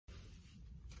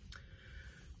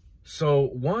So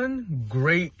one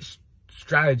great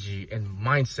strategy and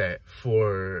mindset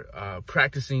for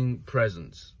practicing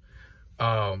presence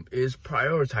is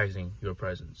prioritizing your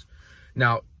presence.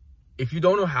 Now, if you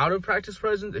don't know how to practice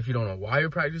presence, if you don't know why you're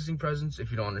practicing presence,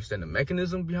 if you don't understand the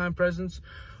mechanism behind presence,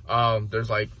 there's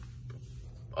like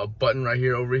a button right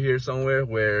here over here somewhere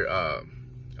where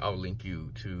I'll link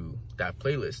you to that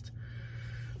playlist.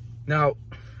 Now,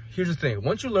 here's the thing.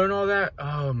 Once you learn all that,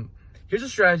 here's a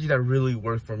strategy that really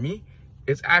worked for me.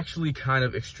 It's actually kind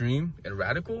of extreme and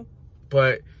radical,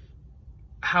 but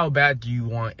how bad do you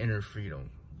want inner freedom,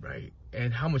 right?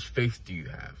 And how much faith do you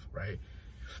have, right?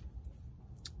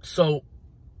 So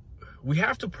we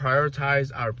have to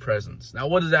prioritize our presence. Now,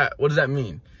 what does that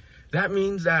mean? That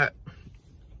means that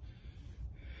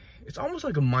it's almost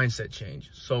like a mindset change.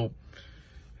 So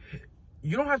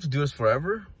you don't have to do this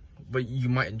forever, but you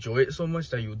might enjoy it so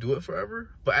much that you'll do it forever.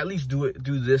 But at least do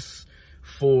this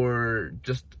for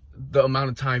just the amount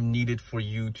of time needed for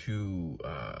you to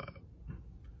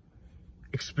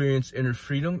experience inner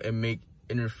freedom and make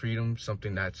inner freedom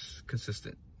something that's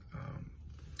consistent.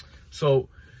 So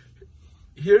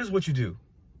here's what you do.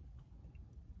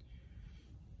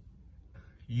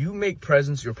 You make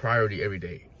presence your priority every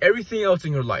day. Everything else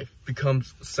in your life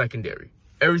becomes secondary.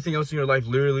 Everything else in your life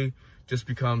literally just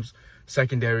becomes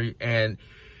secondary, and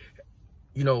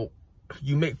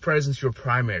you make presence your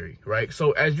primary, right?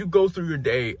 So as you go through your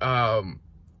day,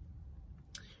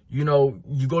 you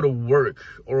go to work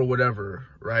or whatever,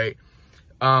 right?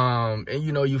 And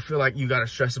you feel like you gotta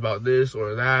stress about this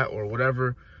or that or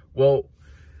whatever. Well,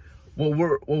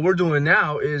 what we're doing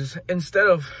now is, instead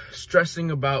of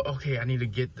stressing about, okay, I need to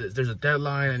get this, there's a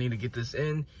deadline, I need to get this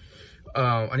in,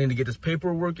 I need to get this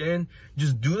paperwork in,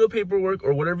 just do the paperwork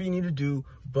or whatever you need to do,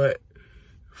 but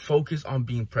focus on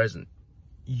being present.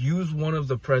 Use one of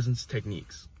the presence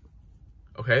techniques,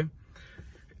 okay?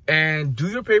 And do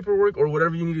your paperwork or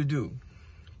whatever you need to do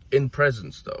in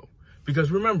presence, though. Because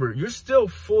remember, you're still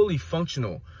fully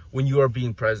functional when you are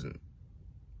being present.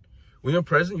 When you're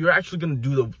present, you're actually going to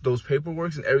do those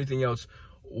paperworks and everything else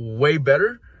way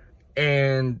better,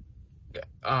 and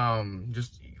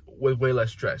just with way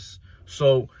less stress.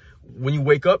 So when you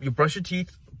wake up, you brush your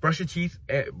teeth,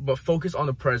 but focus on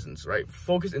the presence, right?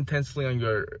 Focus intensely on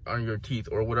your teeth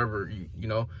or whatever,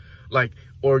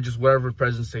 or just whatever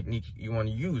presence technique you want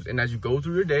to use. And as you go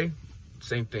through your day,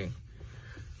 same thing.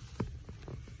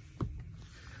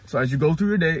 So as you go through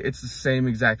your day, it's the same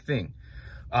exact thing.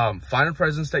 Find a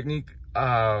presence technique.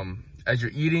 As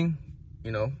you're eating,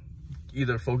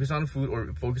 either focus on the food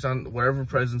or focus on whatever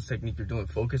presence technique you're doing.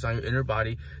 Focus on your inner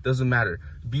body. Doesn't matter.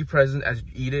 Be present as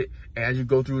you eat it, and as you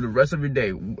go through the rest of your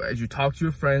day, as you talk to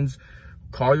your friends,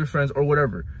 call your friends or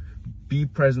whatever, be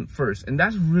present first. And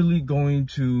that's really going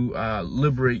to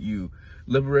liberate you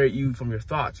from your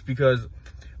thoughts. Because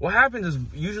what happens is,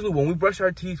 usually when we brush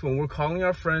our teeth, when we're calling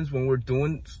our friends, when we're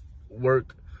doing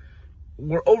work,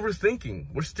 we're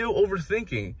overthinking. We're still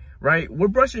overthinking, right? We're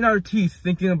brushing our teeth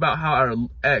thinking about how our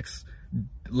ex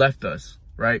left us,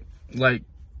 right? Like,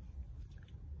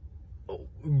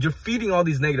 you're feeding all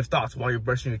these negative thoughts while you're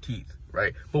brushing your teeth,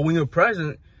 right? But when you're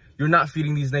present, you're not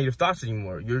feeding these negative thoughts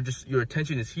anymore. Your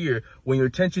attention is here. When your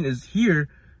attention is here,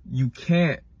 you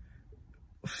can't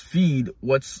feed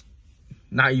what's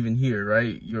not even here,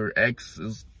 right? Your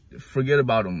ex forget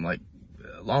about him, like,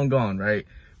 long gone, right?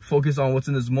 Focus on what's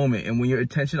in this moment. And when your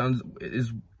attention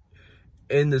is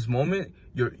in this moment,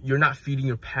 you're not feeding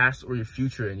your past or your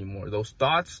future anymore. Those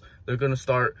thoughts, they're gonna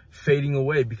start fading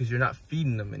away because you're not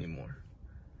feeding them anymore.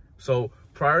 So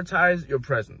prioritize your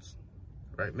presence,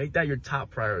 right? Make that your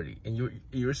top priority, and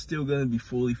you're still gonna be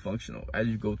fully functional as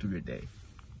you go through your day.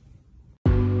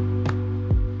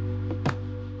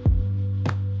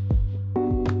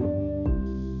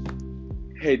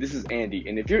 Hey, this is Andy,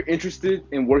 and if you're interested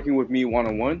in working with me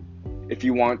one-on-one, if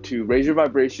you want to raise your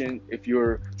vibration, if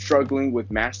you're struggling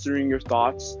with mastering your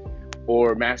thoughts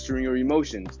or mastering your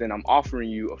emotions, then I'm offering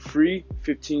you a free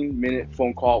 15-minute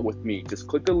phone call with me. Just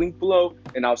click the link below,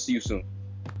 and I'll see you soon.